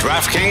 presented by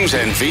DraftKings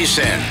and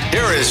VSiN.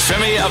 Here is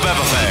Femi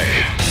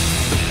Abebefe.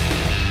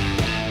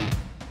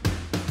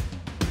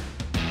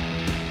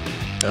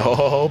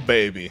 Oh,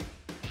 baby.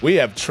 We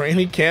have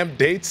training camp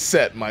dates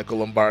set, Michael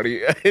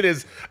Lombardi. It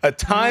is a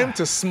time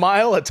to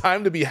smile, a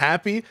time to be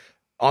happy.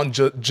 On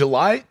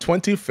July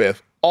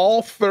 25th,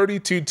 all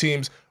 32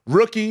 teams,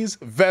 rookies,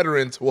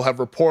 veterans, will have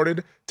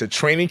reported to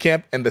training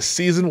camp, and the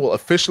season will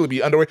officially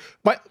be underway.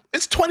 But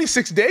it's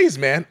 26 days,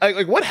 man.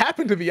 Like what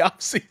happened to the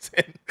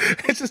offseason?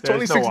 It's just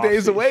 26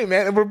 days away,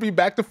 man, and we'll be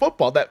back to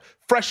football. That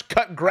fresh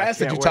cut grass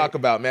that you talk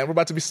about, man. We're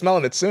about to be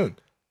smelling it soon.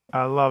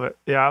 I love it.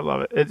 Yeah, I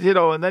love it.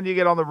 And then you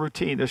get on the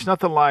routine. There's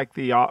nothing like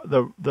the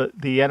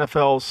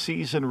NFL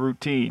season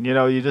routine.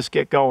 You just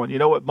get going. You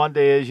know what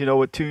Monday is. You know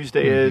what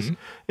Tuesday is.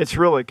 It's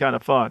really kind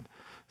of fun.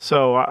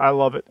 So I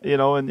love it.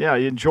 And yeah,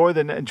 you enjoy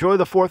the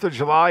 4th of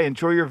July.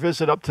 Enjoy your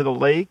visit up to the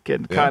lake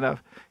and kind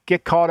of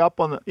get caught up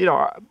on the.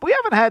 We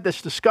haven't had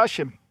this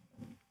discussion.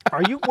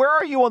 Where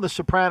are you on The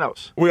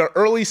Sopranos? We are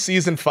early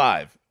season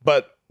 5,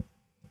 but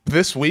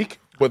this week.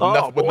 With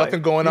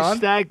nothing going on.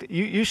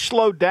 You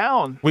slowed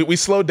down. We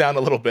slowed down a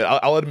little bit.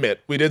 I'll admit.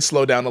 We did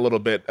slow down a little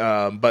bit.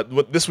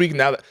 But this week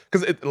now,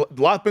 because a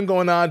lot's been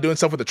going on, doing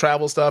stuff with the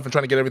travel stuff and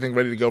trying to get everything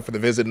ready to go for the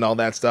visit and all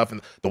that stuff.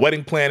 And the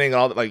wedding planning and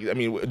all that.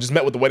 We just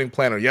met with the wedding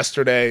planner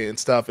yesterday and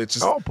stuff. It's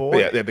just,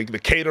 the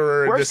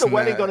caterer. Where's the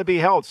wedding going to be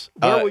held?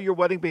 Where will your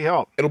wedding be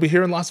held? It'll be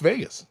here in Las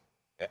Vegas.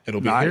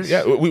 It'll be here.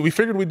 Yeah, we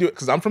figured we'd do it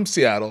because I'm from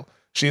Seattle.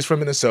 She's from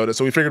Minnesota.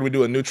 So we figured we'd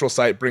do a neutral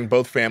site, bring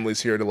both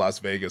families here to Las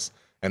Vegas.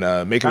 And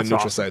make it a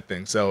neutral site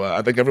thing. So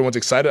I think everyone's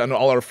excited. I know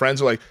all our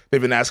friends are they've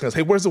been asking us,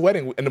 hey, where's the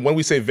wedding? And when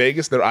we say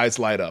Vegas, their eyes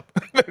light up.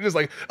 They're just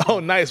like, oh,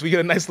 nice. We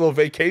get a nice little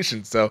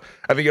vacation. So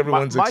I think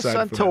everyone's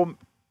excited.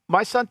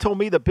 My son told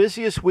me the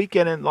busiest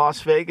weekend in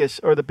Las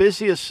Vegas, or the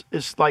busiest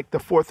is the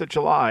 4th of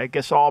July. I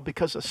guess all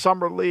because of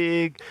Summer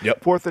League,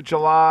 4th of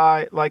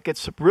July.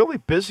 It's really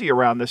busy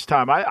around this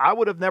time. I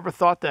would have never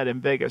thought that in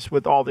Vegas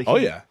with all the heat. Oh,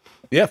 yeah.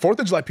 Yeah, 4th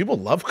of July, people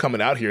love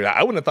coming out here.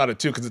 I wouldn't have thought it,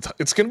 too, because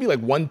it's going to be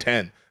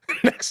 110.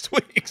 Next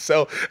week.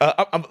 So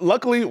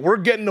luckily we're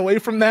getting away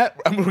from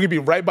that. I'm going to be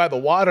right by the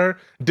water,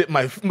 dip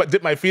my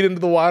feet into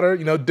the water,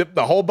 dip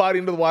the whole body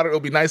into the water.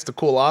 It'll be nice to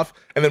cool off.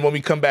 And then when we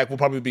come back, we'll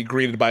probably be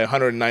greeted by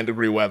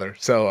 109-degree weather.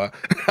 So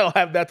I'll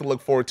have that to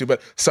look forward to.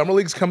 But Summer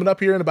League's coming up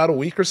here in about a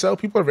week or so.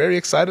 People are very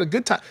excited. A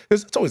good time.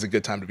 It's always a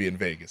good time to be in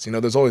Vegas.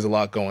 There's always a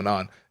lot going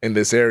on in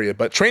this area.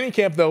 But training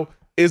camp, though,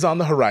 is on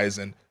the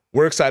horizon.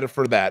 We're excited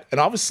for that.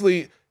 And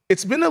obviously,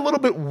 it's been a little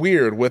bit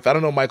weird with, I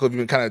don't know, Michael, if you've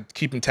been kind of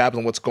keeping tabs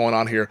on what's going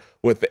on here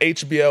with the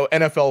HBO,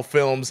 NFL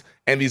films,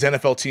 and these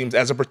NFL teams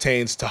as it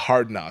pertains to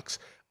Hard Knocks.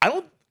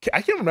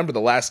 I can't remember the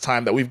last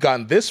time that we've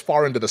gotten this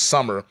far into the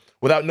summer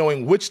without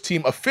knowing which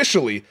team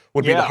officially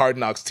would be the Hard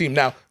Knocks team.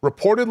 Now,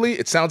 reportedly,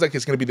 it sounds like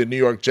it's going to be the New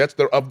York Jets.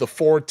 They're of the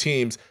 4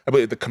 teams. I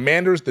believe the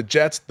Commanders, the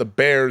Jets, the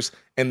Bears,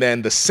 and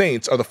then the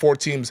Saints are the 4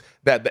 teams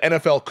that the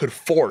NFL could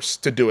force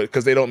to do it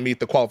because they don't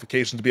meet the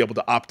qualifications to be able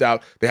to opt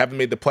out. They haven't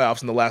made the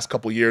playoffs in the last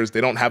couple of years.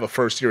 They don't have a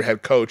first-year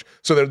head coach.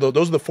 So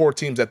those are the 4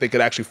 teams that they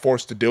could actually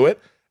force to do it.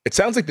 It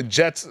sounds like the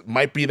Jets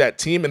might be that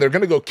team, and they're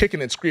going to go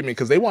kicking and screaming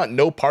because they want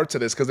no parts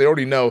of this because they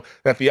already know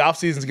that the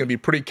offseason is going to be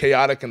pretty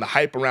chaotic and the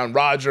hype around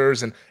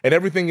Rodgers and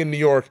everything in New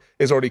York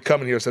is already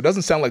coming here. So it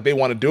doesn't sound like they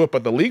want to do it,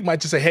 but the league might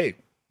just say, hey,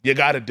 you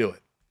got to do it.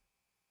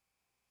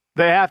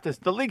 They have to.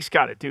 The league's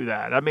got to do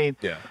that. I mean,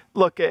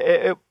 look,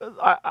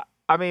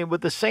 I mean, would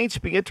the Saints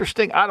be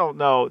interesting? I don't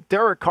know.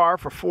 Derek Carr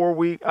for 4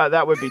 weeks,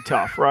 that would be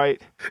tough, right?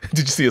 Did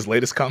you see his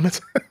latest comments?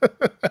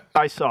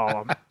 I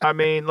saw him. I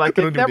mean,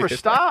 it never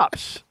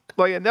stops.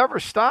 It never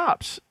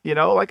stops,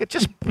 it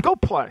just go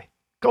play.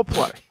 Go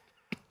play.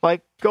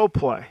 Go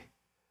play.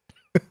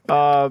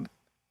 The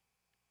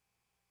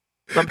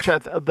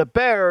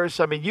Bears,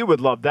 I mean, you would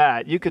love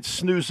that. You could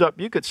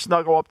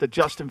snuggle up to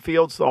Justin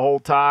Fields the whole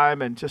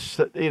time and just,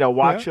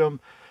 watch him.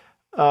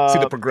 See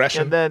the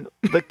progression. And then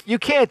you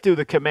can't do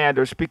the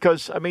Commanders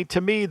because, I mean,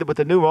 to me, with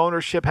the new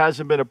ownership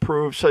hasn't been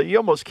approved, so you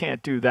almost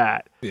can't do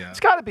that. Yeah.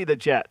 It's got to be the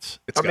Jets.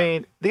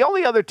 The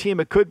only other team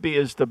it could be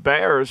is the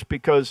Bears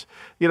because,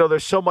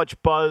 there's so much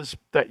buzz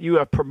that you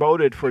have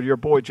promoted for your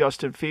boy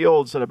Justin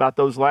Fields and about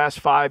those last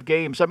 5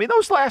 games. I mean,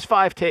 those last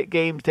 5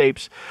 game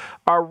tapes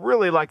are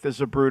really like the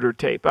Zapruder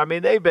tape. I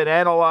mean, they've been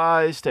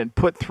analyzed and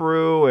put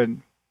through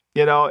and,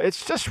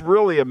 it's just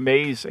really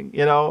amazing,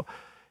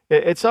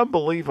 It's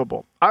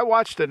unbelievable. I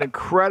watched an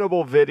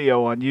incredible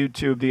video on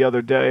YouTube the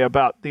other day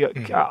about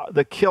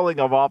the killing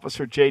of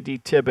Officer J.D.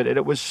 Tippit, and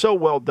it was so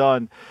well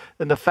done,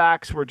 and the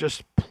facts were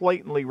just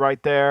blatantly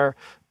right there.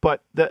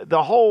 But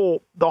the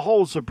whole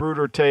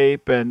Zapruder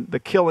tape and the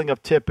killing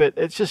of Tippit,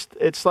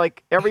 it's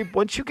like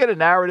once you get a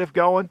narrative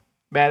going,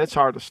 man, it's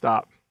hard to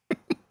stop.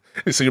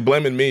 So you're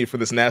blaming me for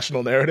this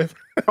national narrative?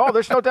 Oh,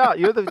 there's no doubt.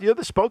 You're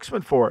the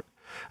spokesman for it.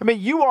 I mean,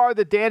 you are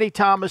the Danny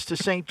Thomas to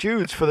St.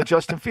 Jude's for the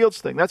Justin Fields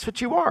thing. That's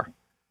what you are.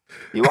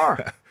 You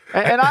are.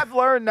 And I've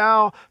learned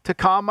now to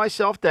calm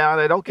myself down.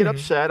 I don't get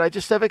upset. I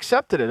just have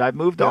accepted it. I've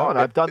moved on.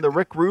 I've done the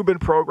Rick Rubin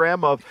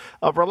program of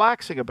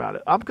relaxing about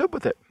it. I'm good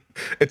with it.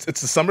 It's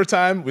the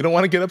summertime. We don't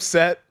want to get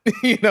upset.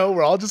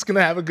 We're all just going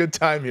to have a good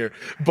time here.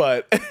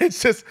 But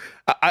it's just,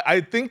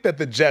 I think that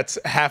the Jets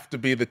have to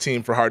be the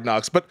team for Hard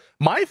Knocks. But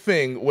my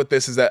thing with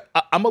this is that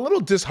I'm a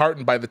little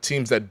disheartened by the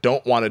teams that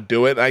don't want to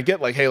do it. And I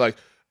get like, hey, like,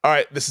 all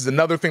right, this is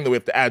another thing that we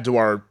have to add to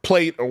our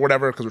plate or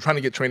whatever because we're trying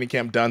to get training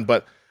camp done.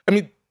 But, I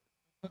mean,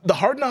 the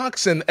Hard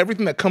Knocks and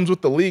everything that comes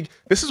with the league,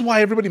 this is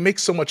why everybody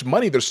makes so much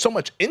money. There's so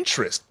much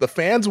interest. The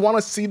fans want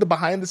to see the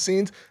behind the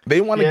scenes. They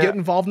want to get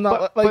involved in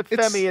that. But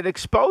Femi, it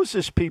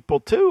exposes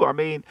people too. I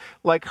mean,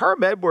 like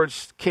Herm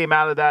Edwards came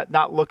out of that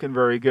not looking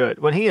very good.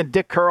 When he and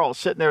Dick Curl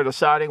sitting there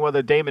deciding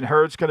whether Damon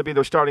Hurd's going to be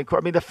their starting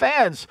quarterback. I mean, the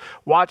fans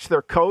watch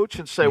their coach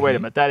and say, wait a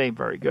minute, that ain't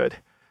very good. I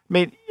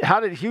mean,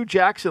 how did Hugh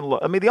Jackson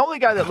look? I mean, the only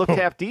guy that looked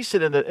half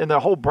decent in the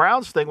whole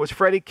Browns thing was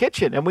Freddie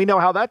Kitchen, and we know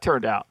how that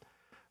turned out.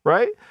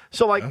 Right?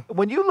 So,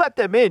 when you let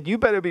them in, you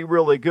better be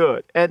really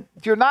good. And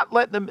you're not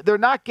letting them – they're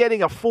not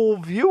getting a full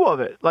view of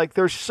it. Like,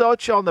 they're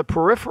such on the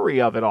periphery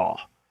of it all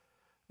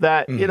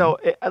that,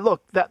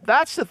 look,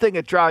 that's the thing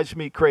that drives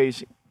me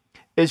crazy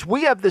is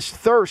we have this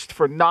thirst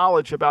for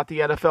knowledge about the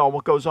NFL and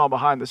what goes on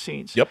behind the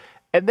scenes. Yep.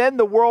 And then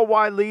the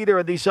worldwide leader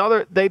and these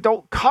other – they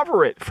don't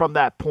cover it from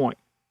that point.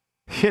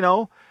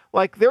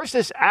 Like, there's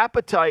this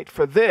appetite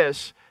for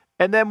this –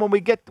 and then when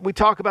we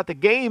talk about the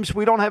games,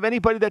 we don't have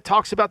anybody that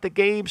talks about the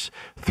games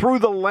through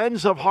the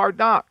lens of Hard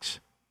Knocks,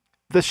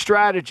 the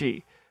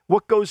strategy,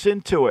 what goes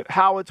into it,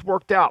 how it's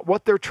worked out,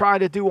 what they're trying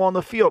to do on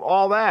the field,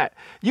 all that.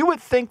 You would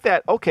think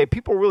that, okay,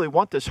 people really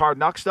want this Hard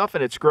Knock stuff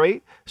and it's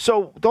great.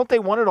 So don't they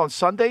want it on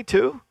Sunday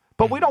too?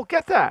 But we don't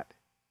get that.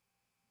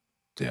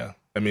 Yeah.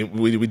 I mean,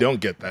 we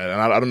don't get that.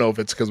 And I don't know if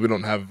it's because we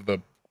don't have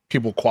the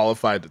people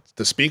qualified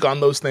to speak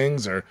on those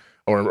things or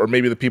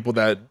maybe the people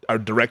that are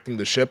directing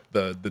the ship,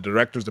 the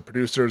directors, the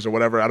producers, or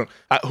whatever.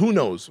 Who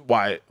knows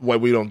why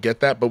we don't get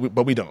that, but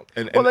we don't.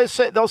 Well,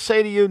 they'll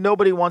say to you,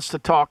 nobody wants to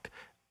talk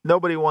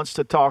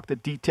the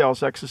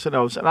details, X's and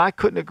O's, and I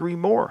couldn't agree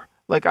more.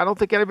 Like, I don't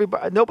think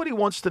nobody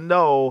wants to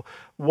know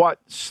what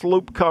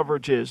sloop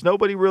coverage is.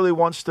 Nobody really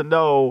wants to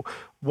know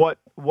what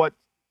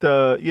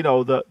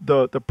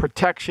the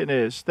protection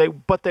is.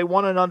 But they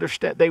want to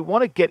understand. They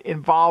want to get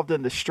involved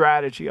in the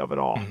strategy of it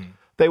all. Mm-hmm.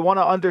 They want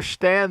to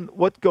understand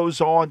what goes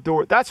on.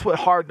 That's what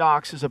Hard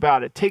Knocks is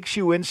about. It takes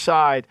you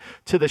inside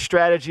to the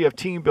strategy of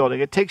team building.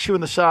 It takes you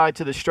inside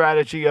to the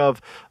strategy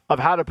of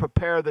how to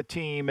prepare the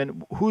team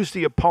and who's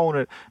the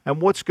opponent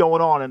and what's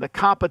going on and the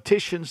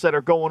competitions that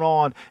are going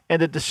on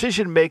and the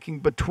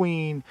decision-making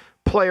between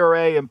player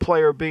A and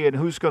player B and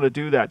who's going to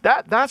do that.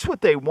 That's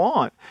what they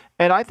want.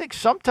 And I think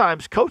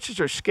sometimes coaches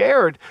are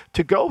scared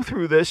to go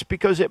through this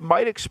because it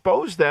might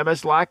expose them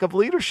as lack of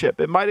leadership.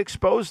 It might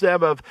expose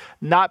them of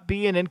not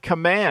being in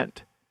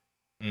command.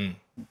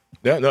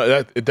 Yeah,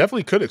 no, it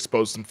definitely could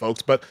expose some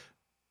folks, but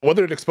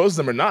whether it exposes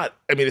them or not,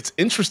 I mean, it's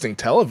interesting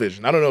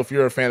television. I don't know if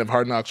you're a fan of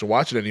Hard Knocks or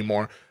watch it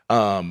anymore.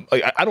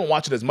 I don't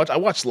watch it as much. I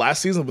watched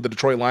last season with the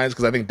Detroit Lions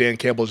because I think Dan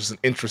Campbell is just an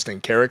interesting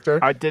character.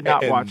 I did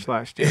not watch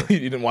last year. You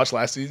didn't watch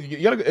last season?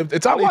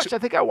 It's on I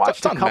think I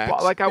watched a couple.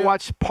 Max. I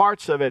watched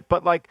parts of it,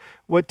 but like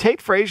when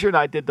Tate Frazier and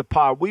I did the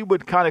pod, we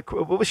would kind of.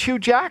 It was Hugh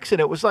Jackson.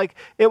 It was like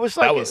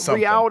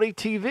reality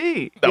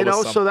TV.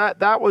 So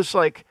that was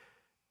like,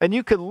 and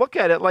you could look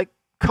at it like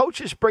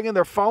coaches bringing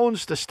their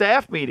phones to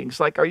staff meetings.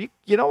 Like, are you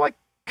like,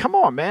 come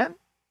on, man.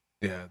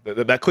 Yeah,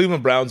 that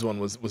Cleveland Browns one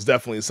was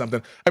definitely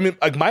something. I mean,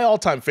 like my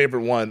all-time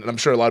favorite one, and I'm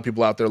sure a lot of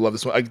people out there love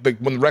this one. Like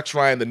when Rex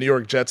Ryan, the New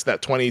York Jets,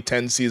 that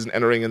 2010 season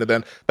entering into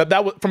then,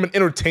 that was from an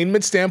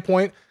entertainment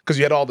standpoint because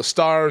you had all the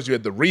stars, you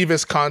had the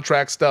Revis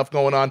contract stuff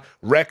going on,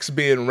 Rex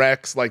being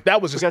Rex, like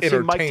that was just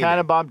entertaining. Mike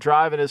Tannenbaum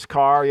driving his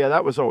car, yeah,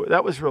 that was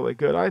really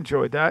good. I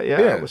enjoyed that. Yeah,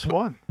 it was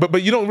fun.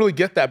 But you don't really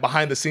get that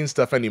behind-the-scenes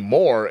stuff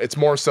anymore. It's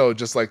more so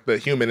just like the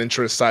human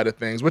interest side of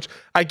things, which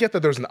I get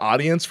that there's an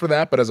audience for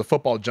that, but as a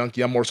football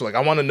junkie, I'm more so like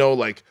I want to know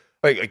like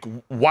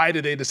why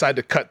did they decide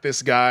to cut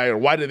this guy, or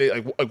why did they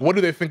like what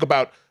do they think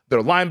about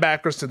their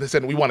linebackers to this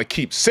end? We want to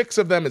keep 6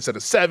 of them instead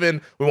of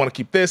 7. We want to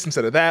keep this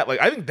instead of that. Like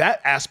I think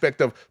that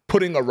aspect of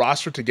putting a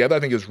roster together,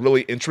 I think is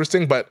really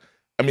interesting. But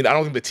I mean, I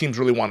don't think the teams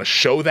really want to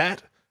show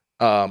that.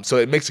 So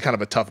it makes it kind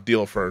of a tough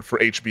deal for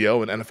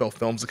HBO and NFL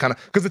Films to kind of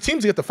because the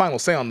teams get the final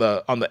say on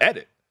the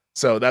edit.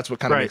 So that's what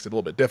kind of makes it a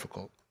little bit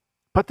difficult.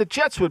 But the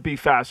Jets would be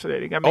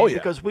fascinating. I mean,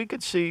 because we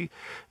could see,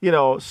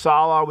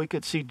 Saleh, we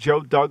could see Joe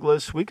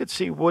Douglas, we could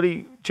see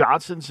Woody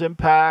Johnson's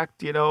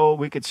impact,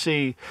 we could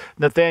see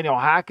Nathaniel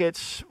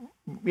Hackett's,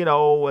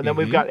 and then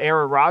we've got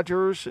Aaron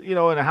Rodgers,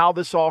 and how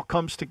this all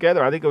comes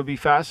together. I think it would be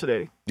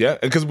fascinating. Yeah,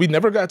 because we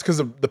never got because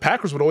the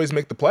Packers would always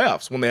make the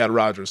playoffs when they had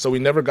Rodgers, so we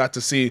never got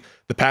to see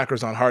the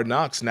Packers on Hard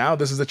Knocks. Now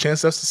this is a chance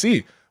for us to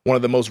see one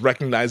of the most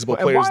recognizable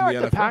players in the NFL. Why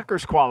aren't the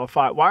Packers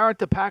qualified? Why aren't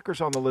the Packers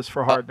on the list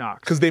for Hard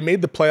Knocks? Because they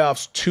made the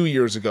playoffs 2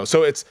 years ago.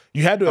 So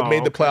you had to have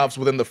made the playoffs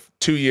within the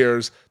 2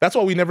 years. That's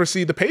why we never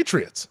see the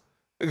Patriots,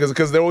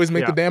 because they always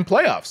make the damn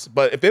playoffs.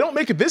 But if they don't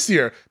make it this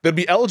year, they'll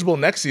be eligible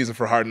next season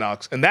for Hard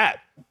Knocks. And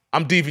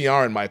I'm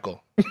DVRing,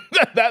 Michael.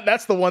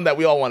 That's the one that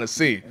we all want to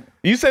see.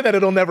 You say that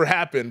it'll never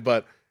happen,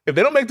 but if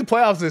they don't make the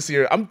playoffs this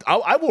year,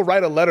 I will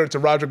write a letter to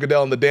Roger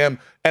Goodell and the damn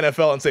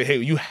NFL and say, hey,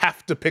 you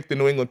have to pick the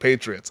New England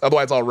Patriots.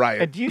 Otherwise, I'll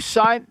riot. And do you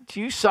sign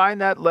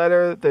that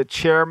letter, the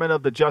chairman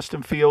of the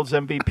Justin Fields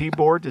MVP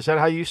board? Is that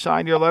how you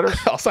sign your letters?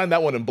 I'll sign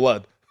that one in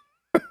blood.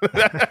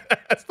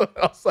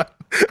 I'll sign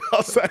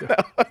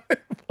that one in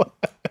blood.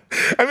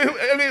 I mean,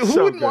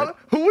 who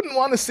wouldn't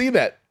want to see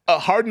that?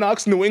 Hard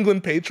Knocks New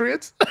England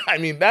Patriots? I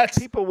mean,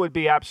 people would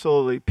be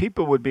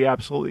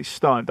absolutely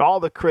stunned. All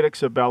the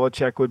critics of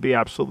Belichick would be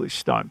absolutely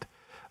stunned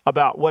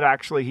about what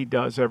actually he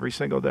does every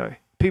single day.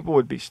 People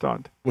would be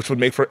stunned. Which would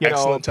make for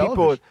excellent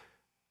television.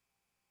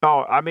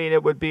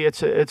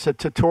 It's a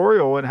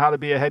tutorial on how to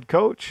be a head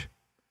coach.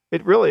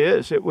 It really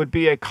is. It would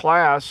be a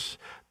class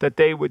that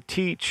they would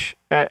teach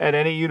at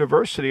any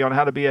university on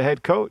how to be a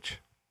head coach.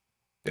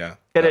 Yeah.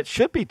 And it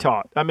should be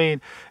taught. I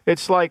mean,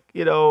 it's like,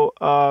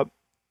 the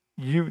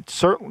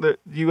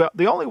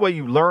only way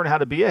you learn how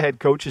to be a head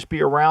coach is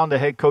be around a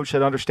head coach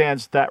that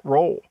understands that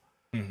role.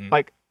 Mm-hmm.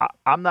 Like,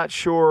 I'm not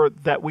sure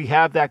that we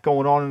have that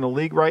going on in the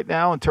league right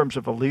now in terms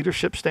of a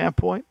leadership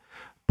standpoint.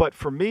 But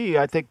for me,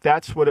 I think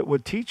that's what it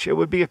would teach. It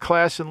would be a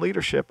class in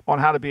leadership on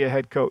how to be a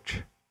head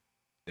coach.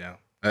 Yeah.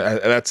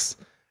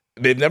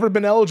 They've never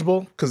been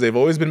eligible because they've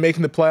always been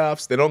making the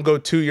playoffs. They don't go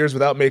 2 years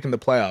without making the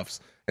playoffs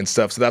and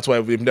stuff. So that's why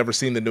we've never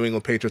seen the New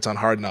England Patriots on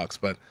Hard Knocks.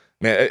 But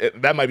man,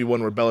 that might be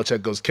one where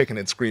Belichick goes kicking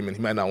and screaming.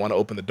 He might not want to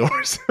open the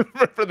doors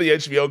for the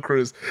HBO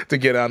crews to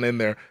get on in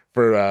there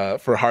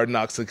for Hard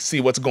Knocks to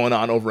see what's going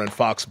on over in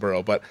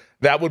Foxborough. But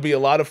that would be a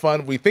lot of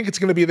fun. We think it's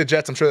going to be the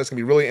Jets. I'm sure that's going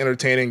to be really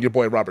entertaining. Your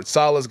boy Robert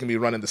Saleh is going to be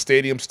running the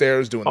stadium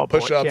stairs, doing the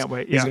push-ups. Can't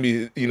wait. He's going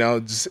to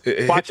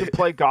be, watch him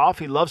play golf.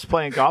 He loves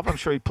playing golf. I'm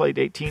sure he played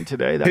 18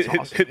 today. That's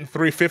awesome. Hitting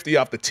 350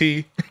 off the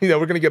tee. We're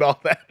going to get all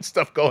that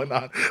stuff going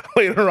on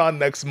later on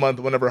next month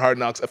whenever Hard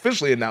Knocks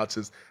officially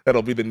announces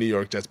that'll be the New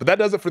York Jets. But that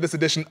does it for this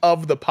edition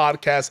of the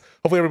podcast.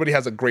 Hopefully everybody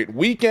has a great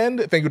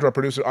weekend. Thank you to our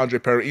producer, Andre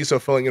Paraiso,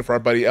 filling in for our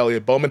buddy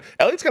Elliot Bowman.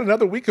 Elliot's got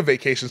another week of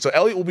vacation, so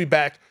Elliot will be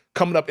back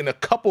coming up in a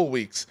couple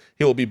weeks.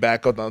 He will be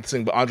back on the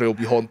thing, but Andre will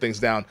be holding things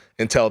down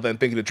until then.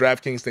 Thank you to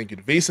DraftKings. Thank you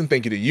to VSiN.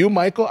 Thank you to you,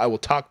 Michael. I will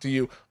talk to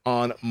you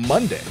on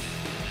Monday.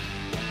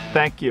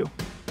 Thank you.